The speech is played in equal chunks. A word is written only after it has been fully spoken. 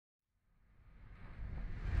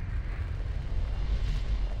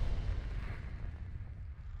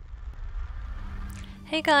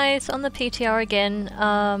Hey guys, on the PTR again.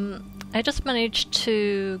 I just managed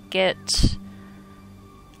to get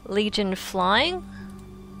Legion flying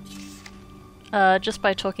just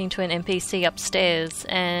by talking to an NPC upstairs,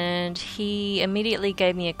 and he immediately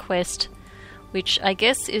gave me a quest which I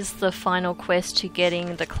guess is the final quest to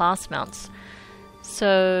getting the class mounts.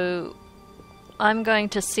 So I'm going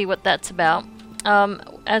to see what that's about.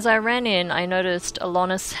 As I ran in, I noticed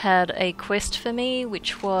Alonis had a quest for me,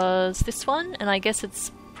 which was this one, and I guess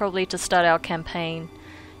it's probably to start our campaign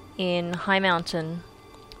in High Mountain,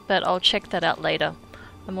 but I'll check that out later.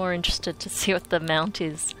 I'm more interested to see what the mount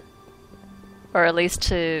is, or at least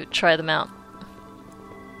to try them out.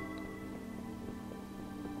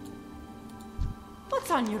 What's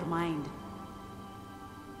on your mind?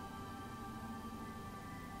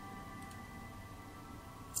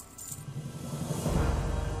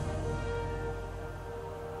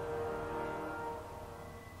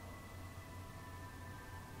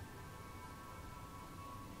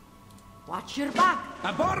 Watch your back.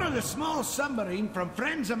 I borrowed a small submarine from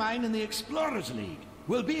friends of mine in the Explorers League.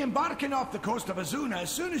 We'll be embarking off the coast of Azuna as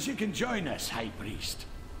soon as you can join us, High Priest.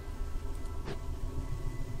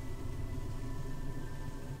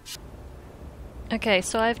 Okay,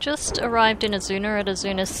 so I've just arrived in Azuna at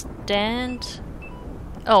Azuna stand.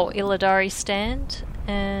 Oh, Illidari stand,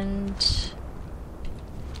 and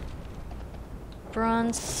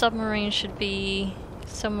bronze submarine should be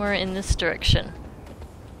somewhere in this direction.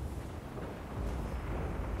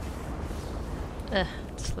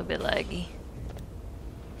 It's a little bit laggy.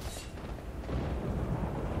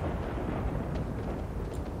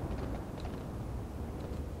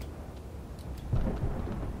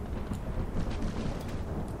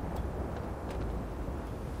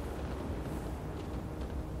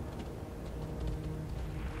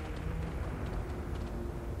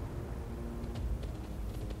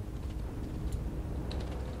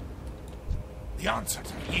 The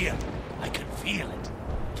answers are here. I can feel it.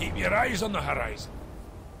 Keep your eyes on the horizon.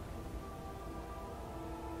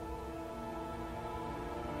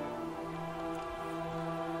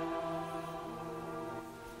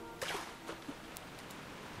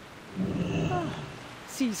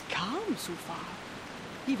 Sea's calm so far.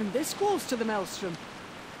 Even this close to the maelstrom.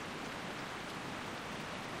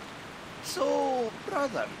 So,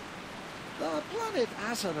 brother, the planet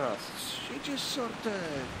Azeroth, she just sorta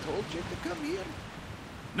told you to come here?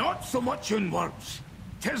 Not so much in words.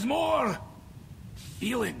 'Tis more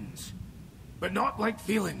feelings. But not like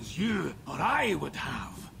feelings you or I would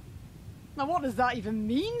have. Now what does that even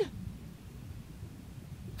mean?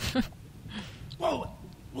 Well,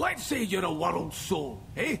 let's say you're a world soul,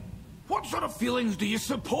 eh? What sort of feelings do you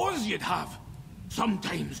suppose you'd have?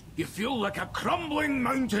 Sometimes you feel like a crumbling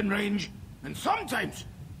mountain range, and sometimes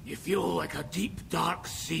you feel like a deep, dark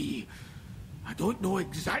sea. I don't know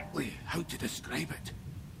exactly how to describe it.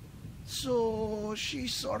 So, she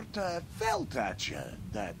sorta felt at you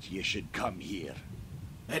that you should come here?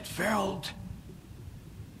 It felt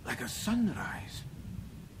like a sunrise.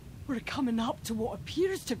 We're coming up to what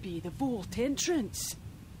appears to be the vault entrance.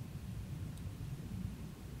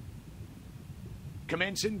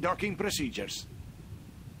 Commencing docking procedures.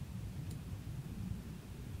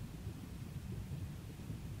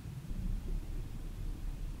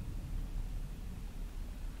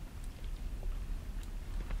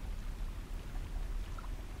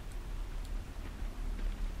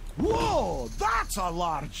 Whoa, that's a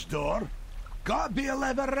large door. Gotta be a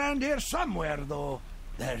lever around here somewhere, though.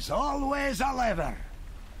 There's always a lever.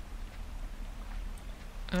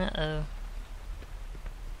 Uh-oh.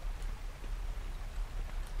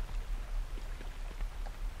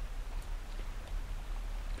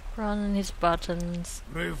 Running his buttons.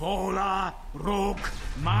 Rivola, Rook,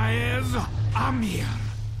 Maez, Amir.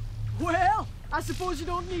 Well, I suppose you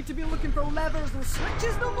don't need to be looking for levers and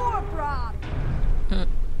switches no more, Brad.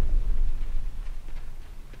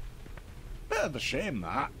 Bit of a shame,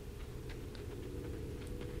 that.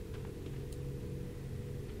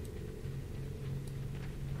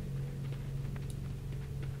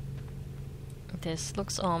 This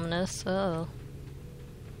looks ominous. Oh.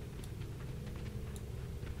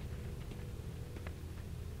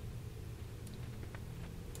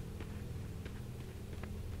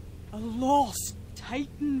 A lost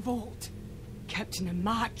Titan vault, kept in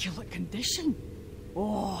immaculate condition.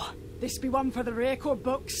 Oh, this be one for the record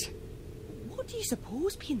books. What do you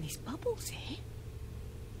suppose be in these bubbles, eh?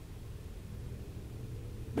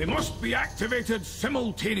 They must be activated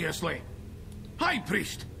simultaneously. High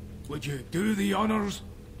Priest, would you do the honors?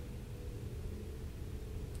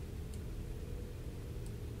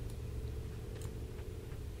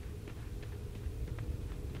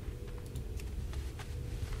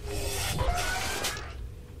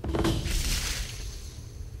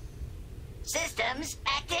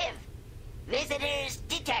 Visitors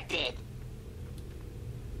detected.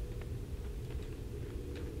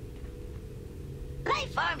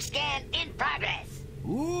 Lifeform scan in progress.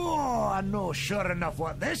 Ooh, I'm not sure enough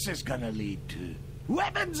what this is gonna lead to.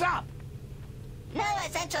 Weapons up! No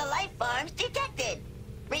essential life forms detected.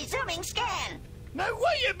 Resuming scan. Now,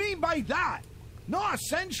 what do you mean by that? Not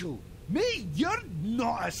essential. Me, you're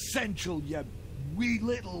not essential, you wee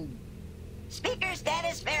little... Speaker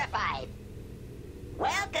status verified.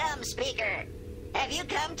 Welcome, Speaker. Have you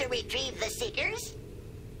come to retrieve the Seekers?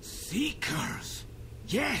 Seekers?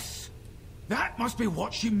 Yes. That must be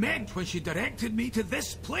what she meant when she directed me to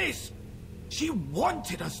this place. She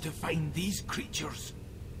wanted us to find these creatures.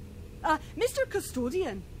 Mr.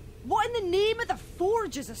 Custodian, what in the name of the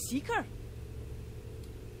Forge is a Seeker?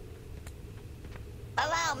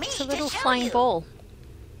 Allow me It's a to little show flying you. ball.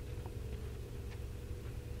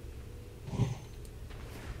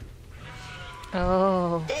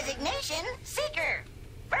 Oh. Designation, Seeker.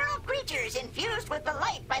 Feral creatures infused with the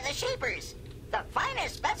light by the Shapers. The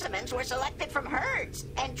finest specimens were selected from herds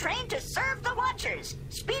and trained to serve the Watchers,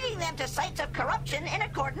 speeding them to sites of corruption in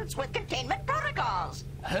accordance with containment protocols.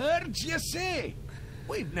 Herds, you say?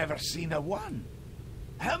 We've never seen a one.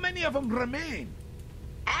 How many of them remain?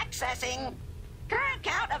 Accessing. Current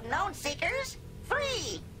count of known Seekers,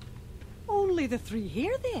 3. Only the 3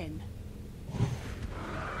 here, then?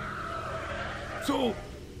 So,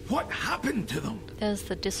 what happened to them? There's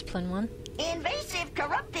the discipline one. Invasive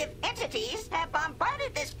corruptive entities have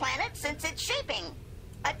bombarded this planet since its shaping.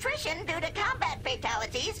 Attrition due to combat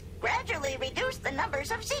fatalities gradually reduced the numbers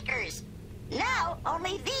of Seekers. Now,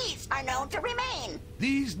 only these are known to remain.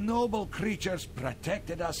 These noble creatures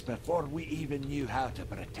protected us before we even knew how to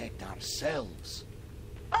protect ourselves.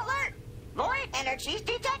 Alert! Void energies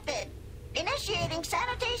detected. Initiating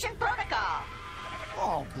sanitation protocol.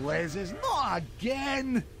 Oh, blazes, not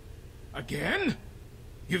again! Again?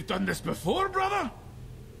 You've done this before, brother?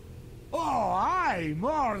 Oh, aye,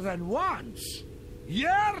 more than once.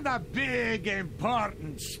 You're the big,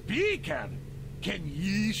 important speaker. Can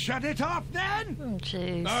ye shut it off, then? Oh,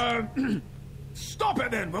 jeez. Stop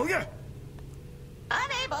it then, will you?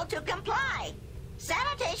 Unable to comply.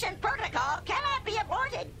 Sanitation protocol cannot be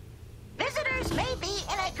aborted. Visitors may be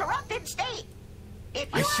in a corrupted state. If you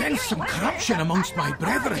I are sense hearing some whispers corruption of amongst my unknown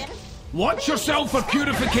brethren. origin, Watch please yourself for step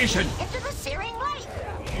purification. into the searing light.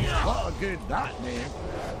 What a good that name.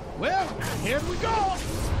 Well, here we go.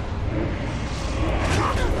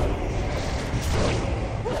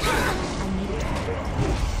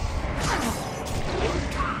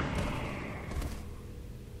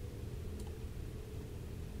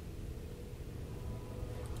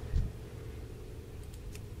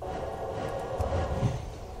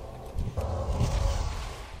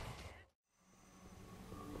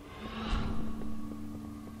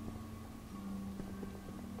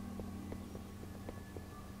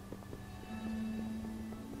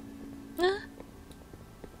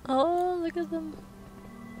 Oh, look at them.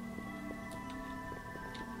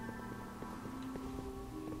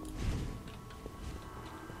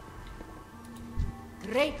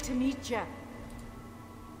 Great to meet you.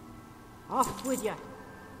 Off with you.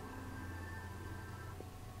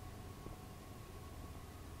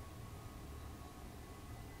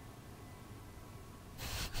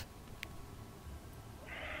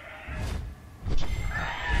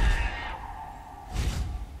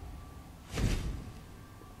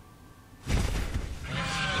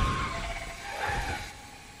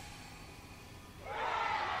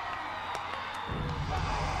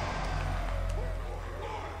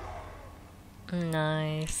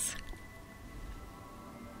 Nice.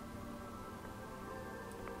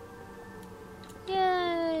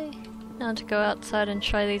 Yay! Now to go outside and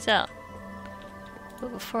try these out.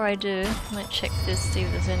 But before I do, I might check this, see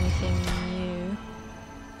if there's anything new.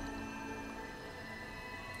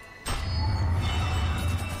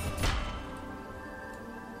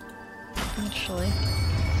 Actually.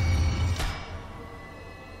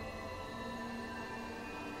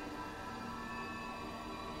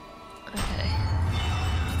 Okay.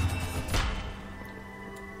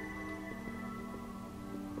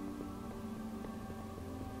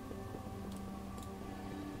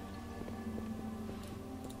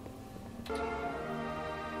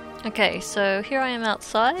 Okay, so here I am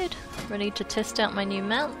outside, ready to test out my new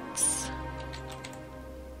mounts.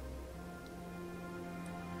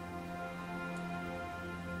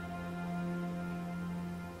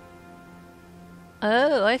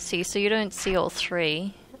 Oh, I see, so you don't see all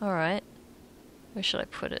 3. Alright. Where should I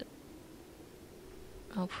put it?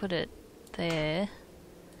 I'll put it there.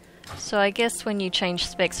 So I guess when you change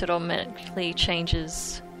specs it automatically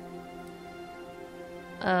changes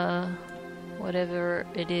whatever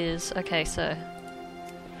it is. Okay, so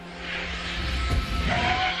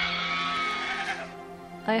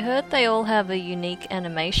I heard they all have a unique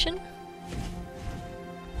animation.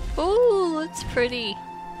 Ooh, it's pretty.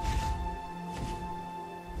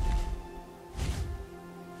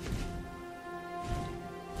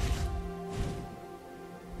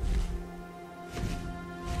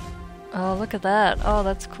 Oh, look at that. Oh,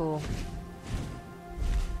 that's cool.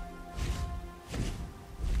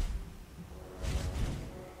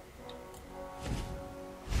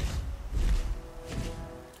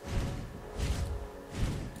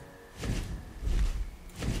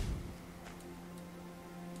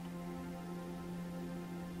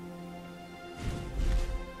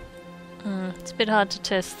 It's a bit hard to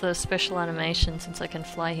test the special animation since I can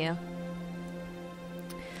fly here.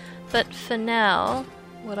 But for now,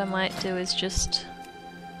 what I might do is just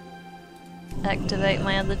activate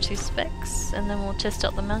my other 2 specs and then we'll test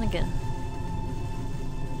out the mount again.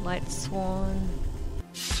 Lightsworn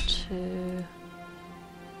 2.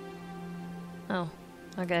 Oh,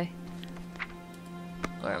 okay.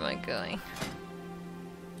 Where am I going?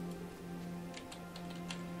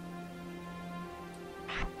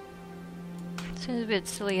 Seems a bit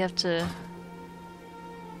silly you have to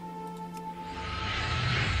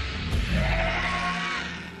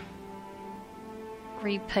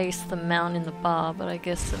repaste the mount in the bar, but I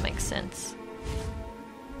guess that makes sense.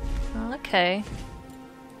 Oh, okay.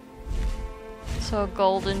 So a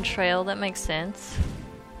golden trail, that makes sense.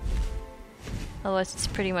 Otherwise it's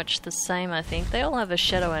pretty much the same, I think. They all have a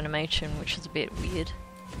shadow animation, which is a bit weird.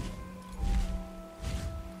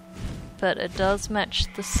 But it does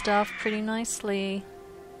match the staff pretty nicely.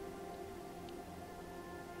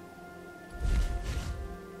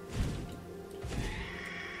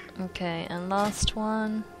 Okay, and last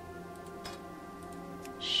one.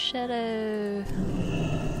 Shadow.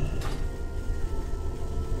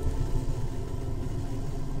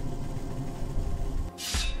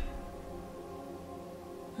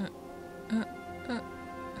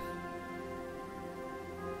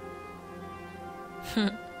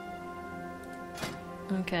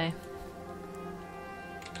 Okay.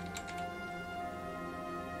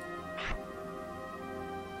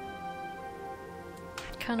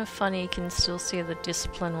 Kind of funny you can still see the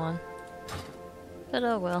discipline one. But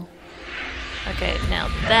oh well. Okay, now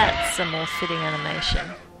that's a more fitting animation.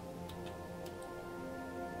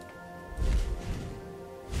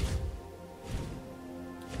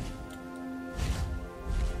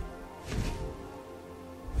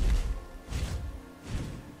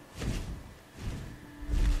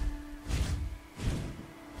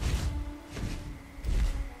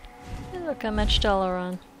 Look, I matched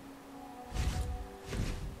Dalaran.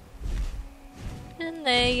 And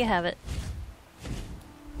there you have it.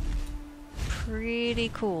 Pretty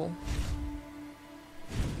cool.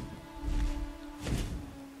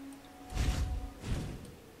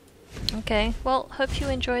 Okay, well, hope you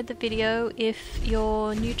enjoyed the video. If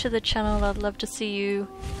you're new to the channel, I'd love to see you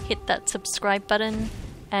hit that subscribe button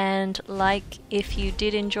and like if you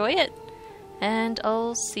did enjoy it. And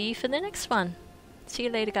I'll see you for the next one. See you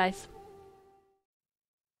later, guys.